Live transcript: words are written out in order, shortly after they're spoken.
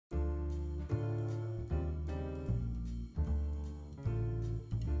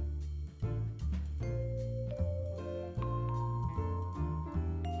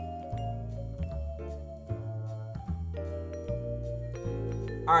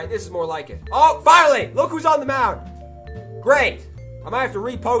Alright, this is more like it. Oh, finally! Look who's on the mound! Great! I might have to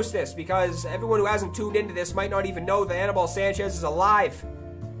repost this because everyone who hasn't tuned into this might not even know that Anibal Sanchez is alive.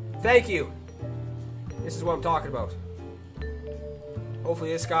 Thank you. This is what I'm talking about.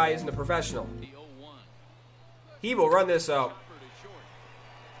 Hopefully this guy isn't a professional. He will run this out.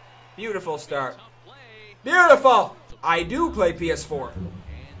 Beautiful start. Beautiful! I do play PS4.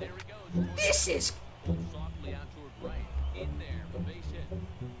 This is...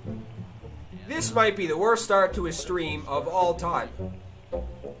 This might be the worst start to a stream of all time.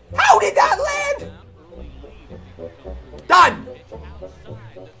 How did that land? Done!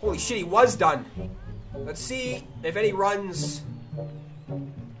 Holy shit, he was done. Let's see if any runs...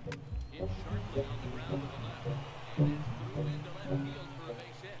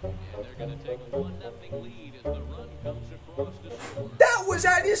 That was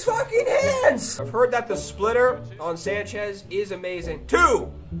at his fucking hands! I've heard that the splitter on Sanchez is amazing.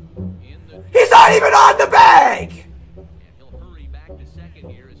 2! He's not even on the bag!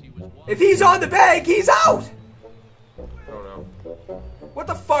 If he's on the bag, he's out! I don't know. What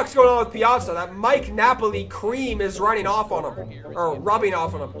the fuck's going on with Piazza? That Mike Napoli cream is running off on him. Or rubbing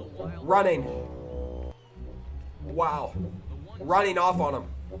off on him. Running. Wow. Running off on him.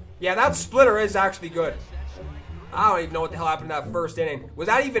 Yeah, that splitter is actually good. I don't even know what the hell happened in that first inning. Was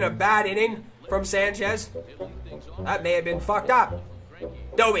that even a bad inning from Sanchez? That may have been fucked up.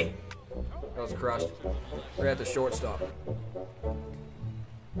 Dobie. That was crushed. We're at the shortstop.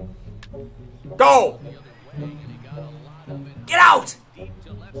 Go! Get out!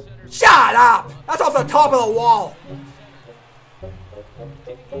 Shut up! That's off the top of the wall.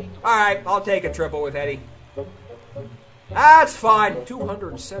 Alright, I'll take a triple with Eddie. That's fine.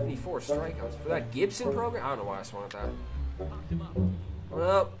 274 strikeouts for that Gibson program? I don't know why I swung at that.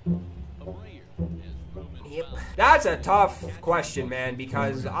 Well, yep. That's a tough question, man,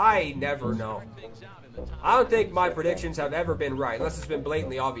 because I never know. I don't think my predictions have ever been right, unless it's been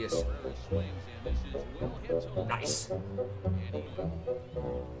blatantly obvious. Nice.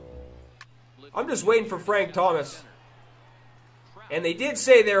 I'm just waiting for Frank Thomas. And they did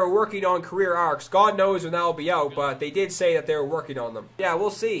say they were working on career arcs. God knows when that'll be out, but they did say that they were working on them. Yeah, we'll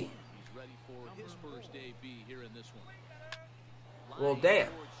see. Well, damn.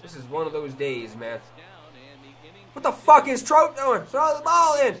 This is one of those days, man. What the fuck is Trout doing? Throw the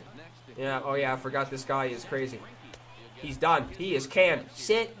ball in! Yeah, oh yeah, I forgot this guy is crazy. He's done. He is canned.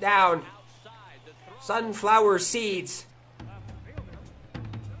 Sit down. Sunflower seeds.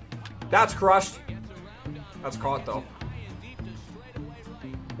 That's crushed. That's caught, though.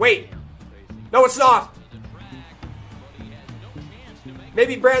 Wait! No, it's not!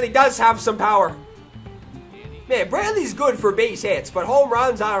 Maybe Bradley does have some power. Man, Bradley's good for base hits, but home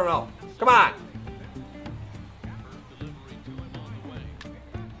runs, I don't know. Come on!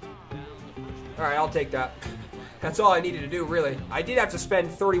 Alright, I'll take that. That's all I needed to do, really. I did have to spend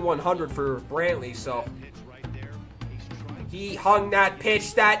 $3,100 for Brantley, so... He hung that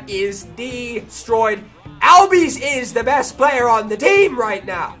pitch that is destroyed. Albies is the best player on the team right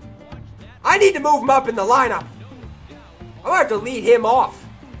now. I need to move him up in the lineup. I'm going to have to lead him off.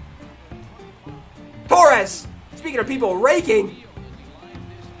 Torres, speaking of people raking,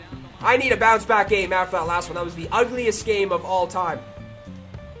 I need a bounce back game after that last one. That was the ugliest game of all time.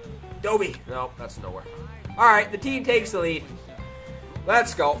 Dobie. No, that's nowhere. Alright, the team takes the lead.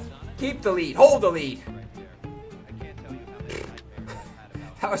 Let's go. Keep the lead. Hold the lead.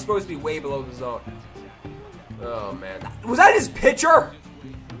 That was supposed to be way below the zone. Oh, man. Was that his pitcher?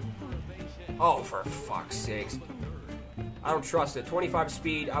 Oh, for fuck's sakes. I don't trust it. 25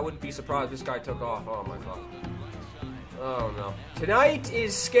 speed. I wouldn't be surprised if this guy took off. Oh, my fuck. Oh, no. Tonight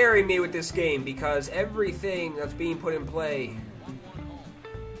is scaring me with this game because everything that's being put in play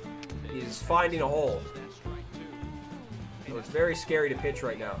is finding a hole. So it's very scary to pitch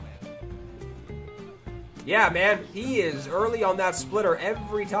right now. Yeah, man. He is early on that splitter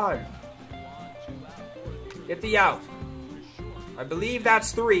every time. Get the out. I believe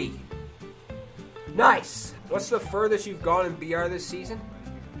that's 3. Nice. What's the furthest you've gone in BR this season?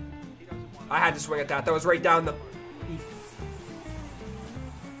 I had to swing at that. That was right down the... He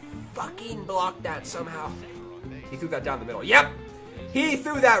fucking blocked that somehow. He threw that down the middle. Yep. He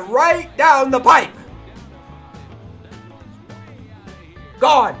threw that right down the pipe.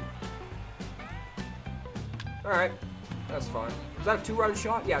 Gone. Alright. That's fine. Was that a 2-run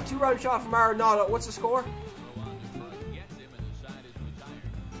shot? Yeah, 2-run shot from Arenado. What's the score?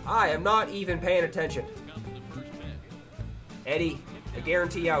 I am not even paying attention. Eddie, a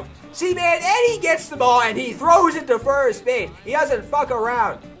guarantee out. See, man, Eddie gets the ball and he throws it to first base. He doesn't fuck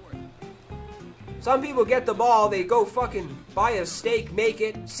around. Some people get the ball, they go fucking Buy a steak, make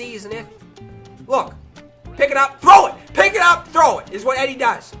it, season it. Look, pick it up, throw it. Pick it up, throw it is what Eddie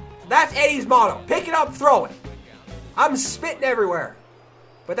does. That's Eddie's motto. Pick it up, throw it. I'm spitting everywhere.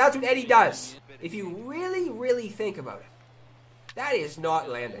 But that's what Eddie does. If you really, really think about it, that is not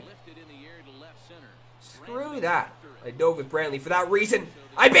landing. Screw that. I dove with Brantley for that reason.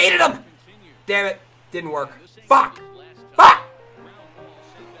 I baited him! Damn it. Didn't work. Fuck! Fuck!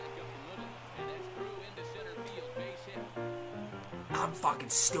 I'm fucking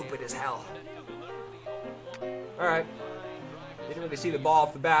stupid as hell. Alright. Didn't really see the ball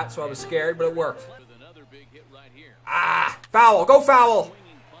off the bat, so I was scared, but it worked. Ah! Foul! Go foul!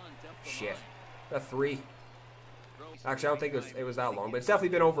 Shit. A 3. Actually, I don't think it was that long, but it's definitely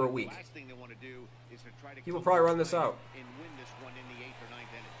been over a week. He will probably run this out.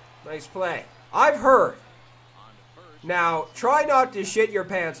 Nice play. I've heard. Now, try not to shit your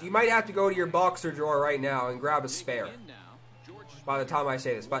pants. You might have to go to your boxer drawer right now and grab a spare by the time I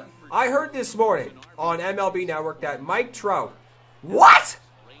say this. But I heard this morning on MLB Network that Mike Trout... What?!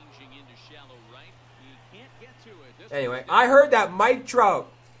 Anyway, I heard that Mike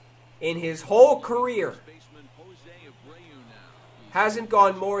Trout, in his whole career, hasn't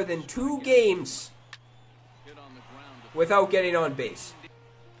gone more than 2 games without getting on base.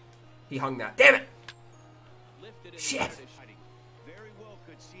 He hung that. Damn it! Shit!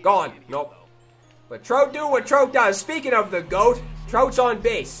 Gone. Nope. But Trout do what Trout does. Speaking of the GOAT, Trout's on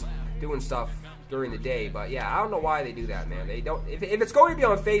base. Doing stuff during the day. But yeah, I don't know why they do that, man. They don't. If it's going to be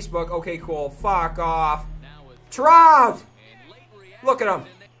on Facebook, okay, cool. Fuck off. Trout! Look at him.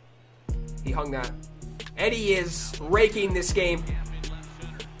 He hung that. Eddie is raking this game.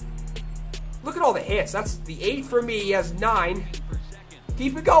 Look at all the hits. That's the 8 for me. He has 9.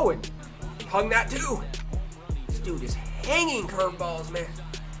 Keep it going. He hung that too. This dude is hanging curveballs, man.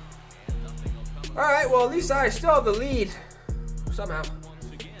 Alright, well, at least I still have the lead. Somehow.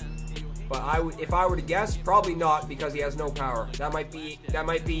 But if I were to guess, probably not, because he has no power. That might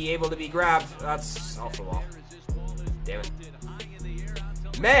be able to be grabbed. That's off the wall. Damn it.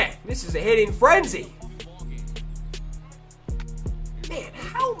 Man, this is a hitting frenzy. Man,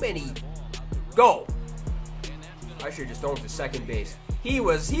 how many... Go. I should have just thrown to second base. He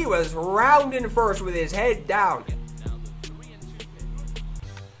was rounding first with his head down.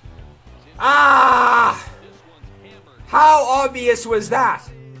 Ah! How obvious was that?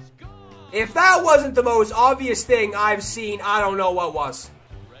 If that wasn't the most obvious thing I've seen, I don't know what was.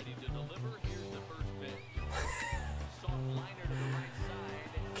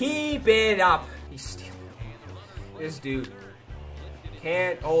 Keep it up. He's stealing. This dude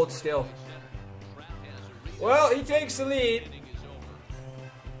can't hold still. Well, he takes the lead.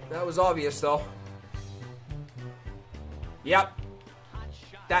 That was obvious, though. Yep.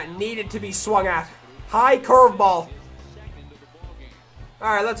 That needed to be swung at. High curveball.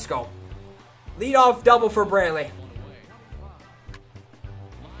 Alright, let's go. Leadoff double for Brantley.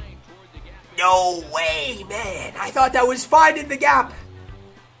 No way, man. I thought that was finding the gap.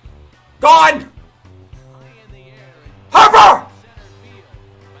 Gone. Harper!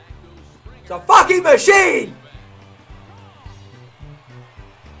 It's a fucking machine!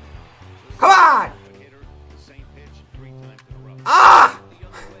 Come on! Ah!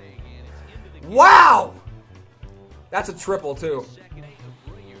 Wow! That's a triple, too.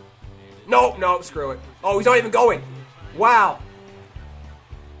 Nope, nope, screw it. Oh, he's not even going. Wow.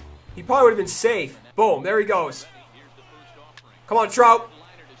 He probably would have been safe. Boom, there he goes. Come on, Trout.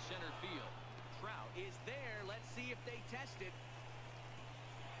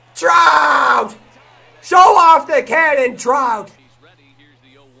 Trout! Show off the cannon, Trout!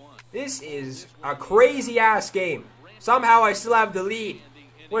 This is a crazy-ass game. Somehow I still have the lead.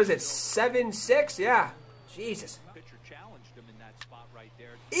 What is it, 7-6? Yeah. Jesus.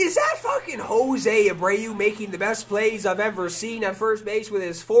 Is that fucking Jose Abreu making the best plays I've ever seen at first base with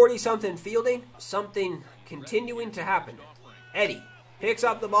his 40-something fielding? Something continuing to happen. Eddie picks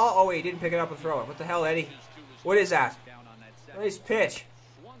up the ball. Oh, wait, he didn't pick it up and throw it. What the hell, Eddie? What is that? Nice pitch.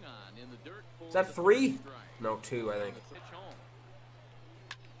 Is that 3? No, 2, I think.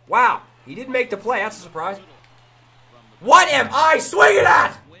 Wow, he didn't make the play. That's a surprise. What am I swinging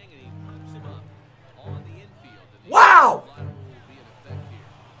at? Wow!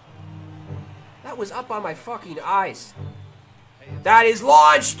 That was up on my fucking eyes. That is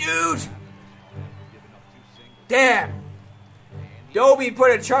launched, dude! Damn. Dobie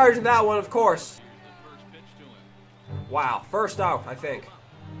put a charge in that one, of course. Wow, first out, I think.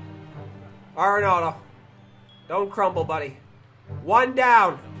 Arenado. Don't crumble, buddy. 1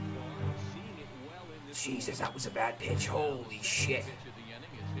 down. Jesus, that was a bad pitch. Holy shit.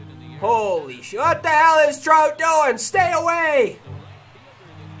 Holy shit. What the hell is Trout doing? Stay away!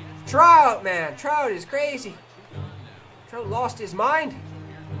 Trout, man. Trout is crazy. Trout lost his mind.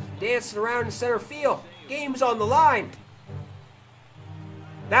 Dancing around in center field. Game's on the line.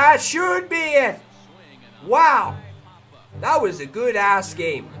 That should be it. Wow. That was a good-ass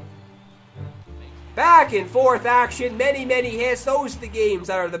game. Back and forth action. Many, many hits. Those are the games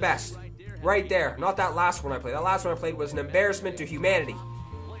that are the best. Right there. Not that last one I played. That last one I played was an embarrassment to humanity.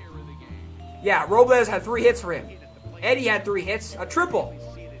 Yeah, Robles had 3 hits for him. Eddie had 3 hits. A triple.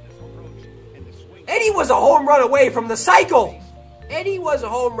 Eddie was a home run away from the cycle. Eddie was a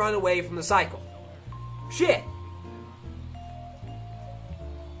home run away from the cycle. Shit.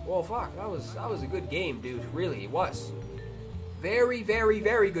 Well, fuck. That was a good game, dude. Really, it was. Very, very,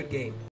 very good game.